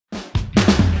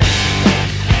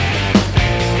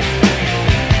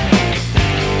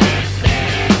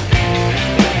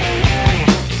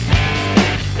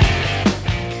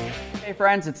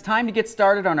friends, it's time to get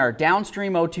started on our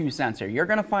downstream O2 sensor. You're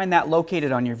going to find that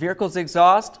located on your vehicle's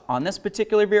exhaust. On this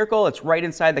particular vehicle, it's right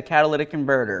inside the catalytic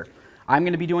converter. I'm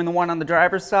going to be doing the one on the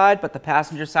driver's side, but the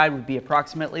passenger side would be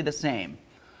approximately the same.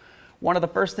 One of the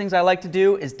first things I like to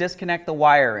do is disconnect the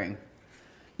wiring.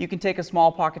 You can take a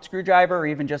small pocket screwdriver or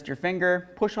even just your finger,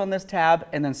 push on this tab,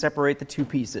 and then separate the two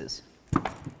pieces.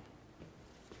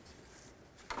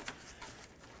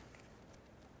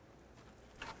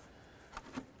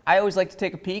 I always like to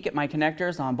take a peek at my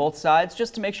connectors on both sides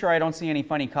just to make sure I don't see any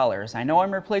funny colors. I know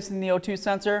I'm replacing the O2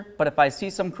 sensor, but if I see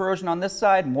some corrosion on this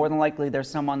side, more than likely there's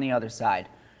some on the other side.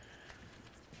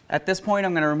 At this point,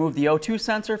 I'm going to remove the O2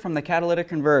 sensor from the catalytic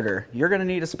converter. You're going to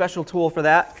need a special tool for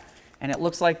that, and it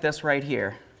looks like this right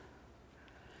here.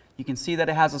 You can see that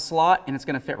it has a slot, and it's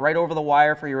going to fit right over the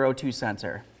wire for your O2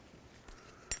 sensor.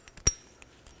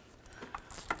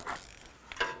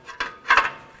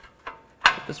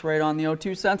 Put this right on the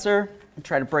O2 sensor and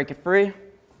try to break it free.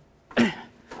 Here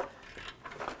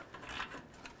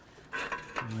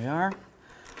we are.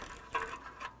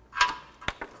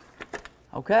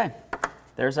 Okay,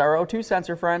 there's our O2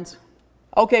 sensor, friends.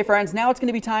 Okay, friends, now it's going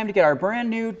to be time to get our brand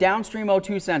new downstream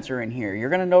O2 sensor in here.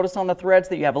 You're going to notice on the threads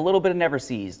that you have a little bit of never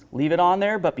seized. Leave it on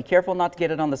there, but be careful not to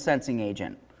get it on the sensing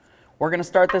agent. We're going to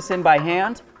start this in by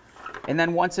hand, and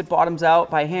then once it bottoms out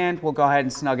by hand, we'll go ahead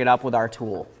and snug it up with our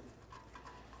tool.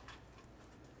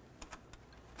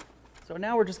 So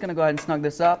now we're just going to go ahead and snug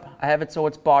this up. I have it so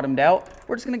it's bottomed out.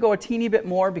 We're just going to go a teeny bit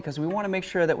more because we want to make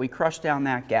sure that we crush down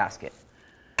that gasket.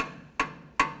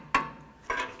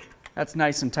 That's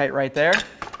nice and tight right there.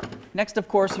 Next, of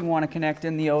course, you want to connect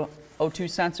in the O2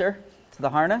 sensor to the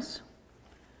harness.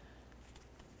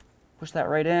 Push that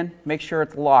right in. Make sure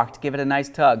it's locked. Give it a nice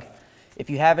tug. If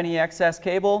you have any excess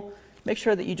cable, make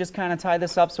sure that you just kind of tie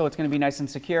this up so it's going to be nice and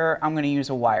secure. I'm going to use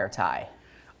a wire tie.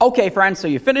 Okay, friends, so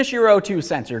you finish your O2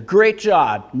 sensor. Great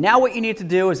job. Now what you need to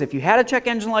do is if you had a check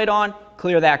engine light on,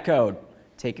 clear that code.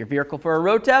 Take your vehicle for a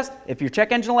road test. If your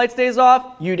check engine light stays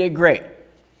off, you did great.